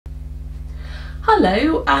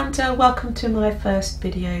Hello and welcome to my first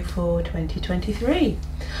video for 2023.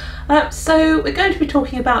 So we're going to be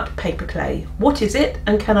talking about paperclay. What is it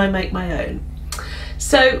and can I make my own?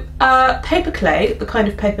 So paperclay, the kind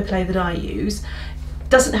of paperclay that I use,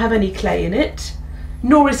 doesn't have any clay in it,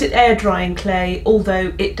 nor is it air drying clay,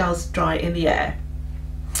 although it does dry in the air.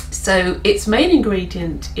 So its main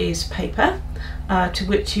ingredient is paper, to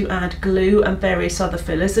which you add glue and various other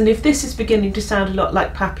fillers. And if this is beginning to sound a lot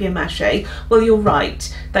like papier-mâché, well, you're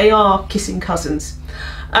right, they are kissing cousins.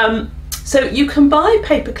 So you can buy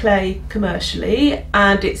paperclay commercially,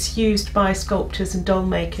 and it's used by sculptors and doll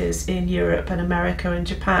makers in Europe and America and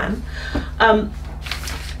Japan.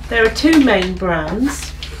 There are two main brands,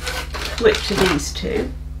 which are these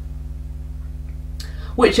two,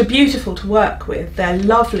 which are beautiful to work with. They're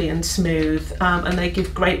lovely and smooth, and they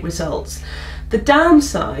give great results. The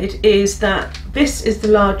downside is that this is the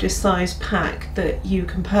largest size pack that you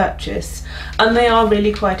can purchase, and they are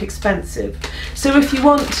really quite expensive. So if you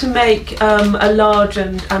want to make a large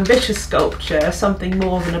and ambitious sculpture, something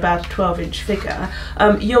more than about a 12-inch figure,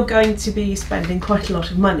 you're going to be spending quite a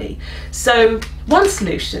lot of money. So one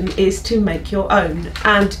solution is to make your own,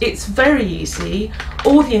 and it's very easy.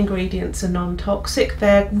 All the ingredients are non-toxic,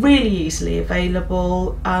 they're really easily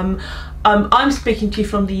available. I'm speaking to you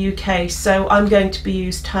from the UK, so I'm going to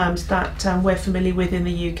use terms that we're familiar with in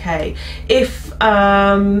the UK. If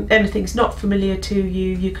anything's not familiar to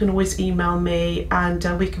you, you can always email me and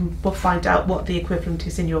we'll find out what the equivalent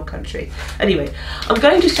is in your country. Anyway, I'm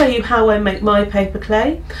going to show you how I make my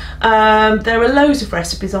paperclay. There are loads of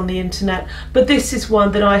recipes on the internet, but this is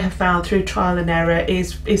one that I have found through trial and error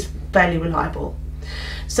is fairly reliable.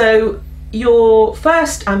 So your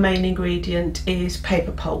first and main ingredient is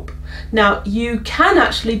paper pulp. Now you can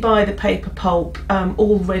actually buy the paper pulp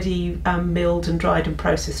already milled and dried and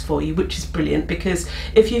processed for you, which is brilliant, because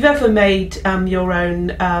if you've ever made your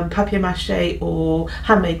own papier-mâché or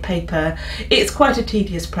handmade paper, it's quite a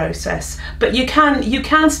tedious process. But you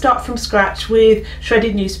can start from scratch with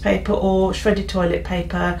shredded newspaper or shredded toilet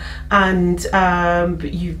paper, and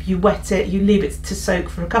you wet it, you leave it to soak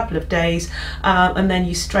for a couple of days, and then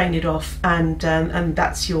you strain it off, and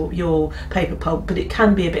that's your paper pulp. But it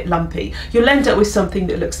can be a bit lumpy. You'll end up with something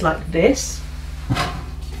that looks like this.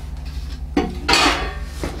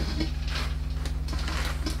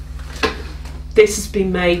 This has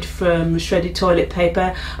been made from shredded toilet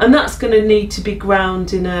paper, and that's going to need to be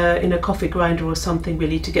ground in a coffee grinder or something,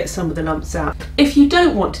 really, to get some of the lumps out. If you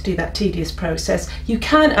don't want to do that tedious process, you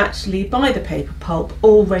can actually buy the paper pulp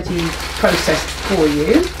already processed for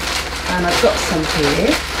you, and I've got some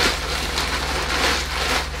here.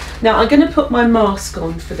 Now I'm going to put my mask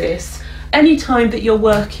on for this. Anytime that you're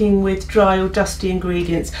working with dry or dusty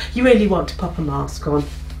ingredients, you really want to pop a mask on.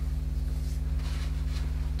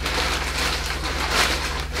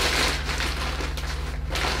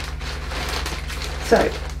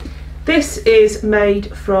 So this is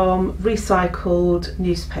made from recycled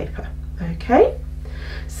newspaper. Okay,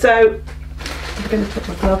 so I'm going to put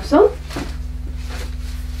my gloves on.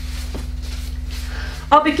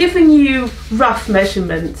 I'll be giving you rough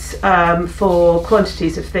measurements for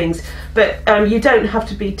quantities of things, but you don't have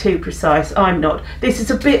to be too precise. I'm not. This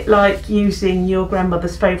is a bit like using your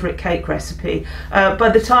grandmother's favourite cake recipe. By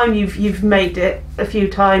the time you've made it a few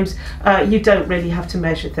times, you don't really have to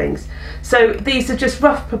measure things. So these are just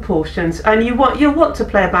rough proportions, and you'll want to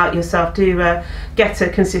play about yourself to get a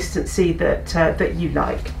consistency that you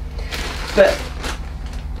like. But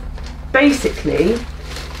basically,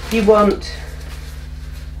 you want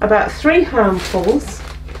about 3 handfuls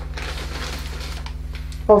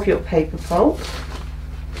of your paper pulp.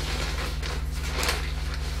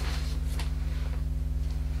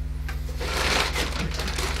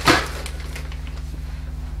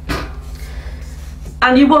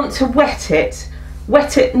 And you want to wet it,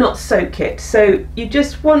 not soak it. So you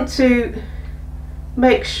just want to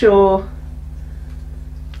make sure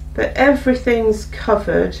that everything's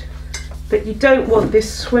covered, but you don't want this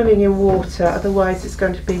swimming in water, otherwise it's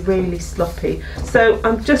going to be really sloppy. So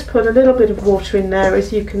I'm just put a little bit of water in there.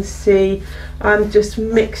 As you can see, I'm just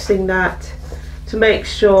mixing that to make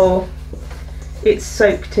sure it's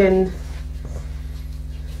soaked in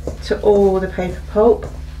to all the paper pulp.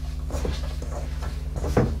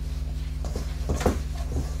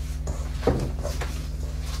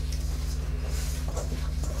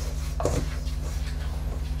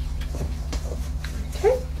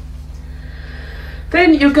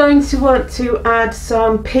 Then you're going to want to add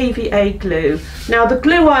some PVA glue. Now the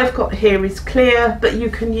glue I've got here is clear, but you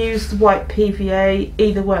can use the white PVA,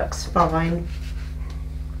 either works fine.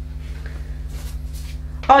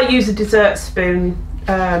 I use a dessert spoon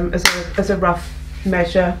as a rough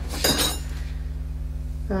measure.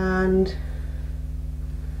 And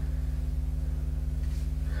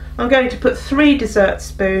I'm going to put 3 dessert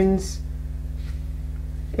spoons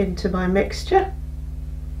into my mixture.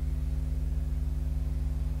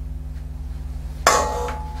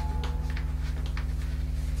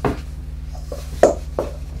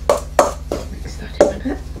 Mix that in a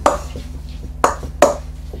bit.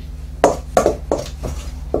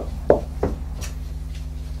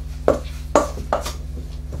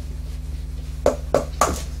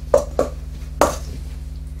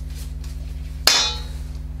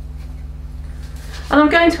 And I'm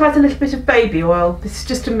going to add a little bit of baby oil. This is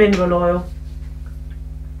just a mineral oil.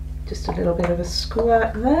 Just a little bit of a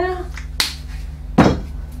squirt there.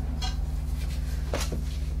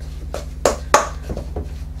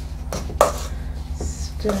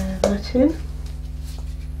 Stir that in.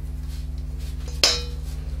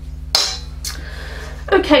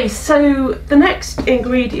 Okay, so the next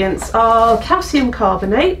ingredients are calcium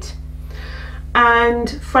carbonate and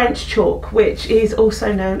French chalk, which is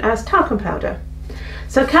also known as talcum powder.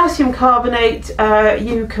 So calcium carbonate,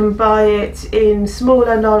 you can buy it in small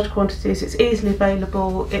and large quantities. It's easily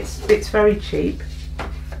available. It's very cheap.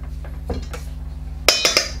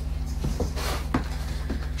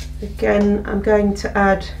 Again, I'm going to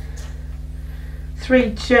add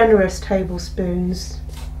 3 generous tablespoons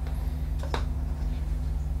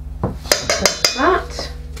of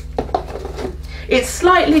that. It's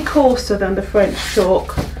slightly coarser than the French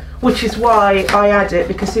chalk, which is why I add it,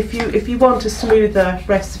 because if you want a smoother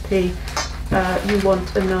recipe, you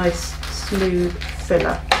want a nice smooth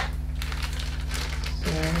filler.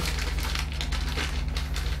 So,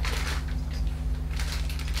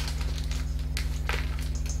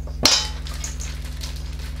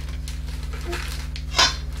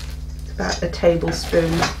 it's about a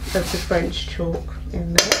tablespoon of the French chalk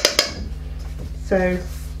in there. So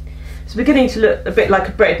it's beginning to look a bit like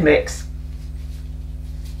a bread mix,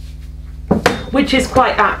 which is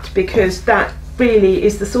quite apt because that really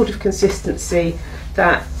is the sort of consistency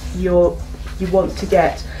that you want to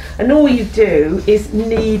get. And all you do is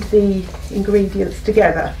knead the ingredients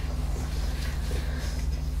together.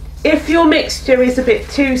 If your mixture is a bit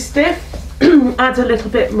too stiff, add a little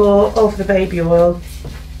bit more of the baby oil.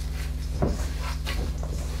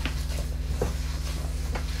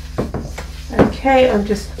 Okay, I'm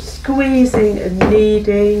just squeezing and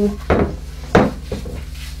kneading.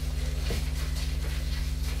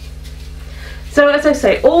 So as I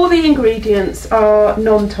say, all the ingredients are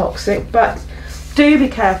non-toxic, but do be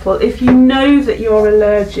careful. If you know that you're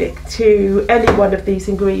allergic to any one of these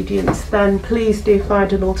ingredients, then please do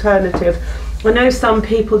find an alternative. I know some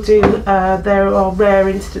people do, there are rare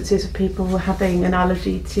instances of people having an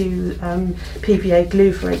allergy to PVA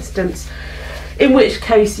glue, for instance, in which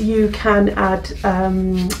case you can add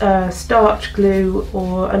starch glue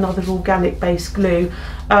or another organic based glue.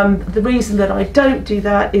 The reason that I don't do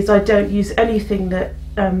that is I don't use anything that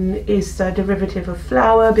is a derivative of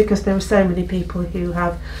flour, because there are so many people who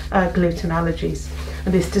have gluten allergies,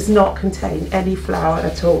 and this does not contain any flour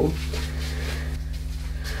at all.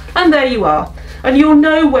 And there you are, and you'll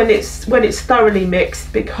know when it's thoroughly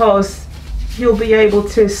mixed, because you'll be able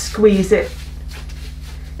to squeeze it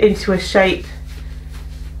into a shape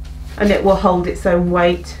and it will hold its own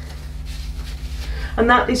weight. And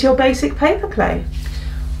that is your basic paper clay.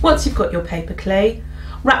 Once you've got your paper clay,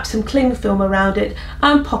 wrap some cling film around it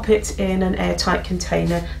and pop it in an airtight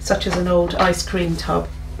container, such as an old ice cream tub.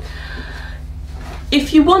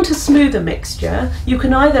 If you want a smoother mixture, you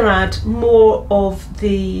can either add more of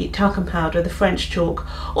the talcum powder, the French chalk,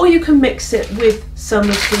 or you can mix it with some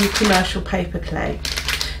of the commercial paper clay.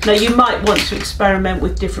 Now you might want to experiment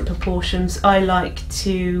with different proportions. I like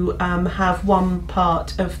to have 1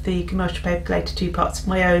 part of the commercial paper clay to 2 parts of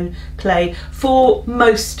my own clay for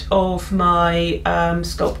most of my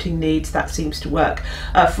sculpting needs. That seems to work.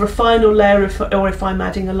 For a final layer, or if I'm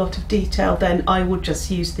adding a lot of detail, then I would just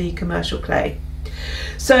use the commercial clay.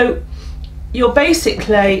 So your basic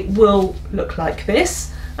clay will look like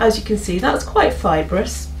this. As you can see, that's quite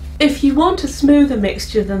fibrous. If you want a smoother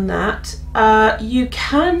mixture than that, you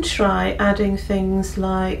can try adding things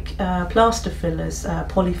like plaster fillers,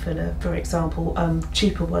 polyfiller for example.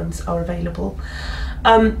 Cheaper ones are available.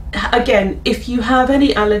 Again, if you have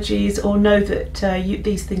any allergies or know that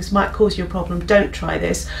these things might cause you a problem, don't try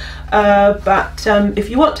this. But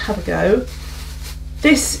if you want to have a go,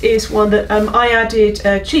 this is one that I added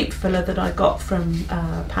a cheap filler that I got from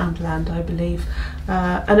Poundland, I believe.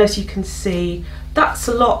 And as you can see, that's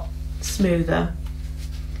a lot smoother.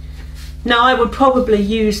 Now I would probably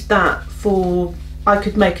use that for I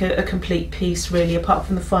could make a complete piece really, apart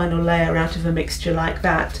from the final layer, out of a mixture like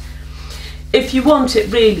that. If you want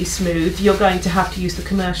it really smooth, you're going to have to use the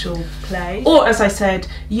commercial clay, or as I said,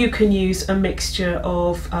 you can use a mixture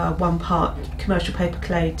of 1 part commercial paper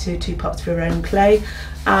clay to 2 parts of your own clay,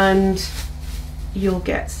 and you'll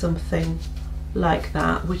get something like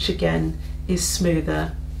that, which again is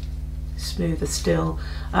smoother still,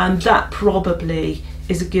 and that probably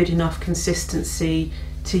is a good enough consistency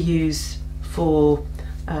to use for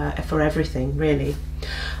everything really.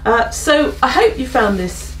 So I hope you found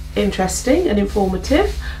this interesting and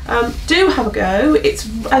informative. Do have a go. It's,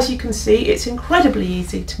 as you can see, it's incredibly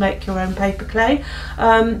easy to make your own paper clay.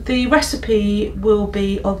 The recipe will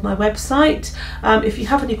be on my website. If you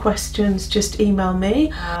have any questions, just email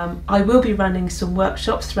me. I will be running some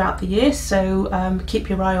workshops throughout the year, so keep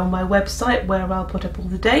your eye on my website where I'll put up all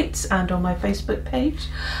the dates, and on my Facebook page.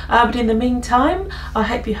 But in the meantime, I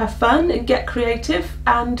hope you have fun and get creative,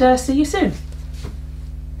 and see you soon.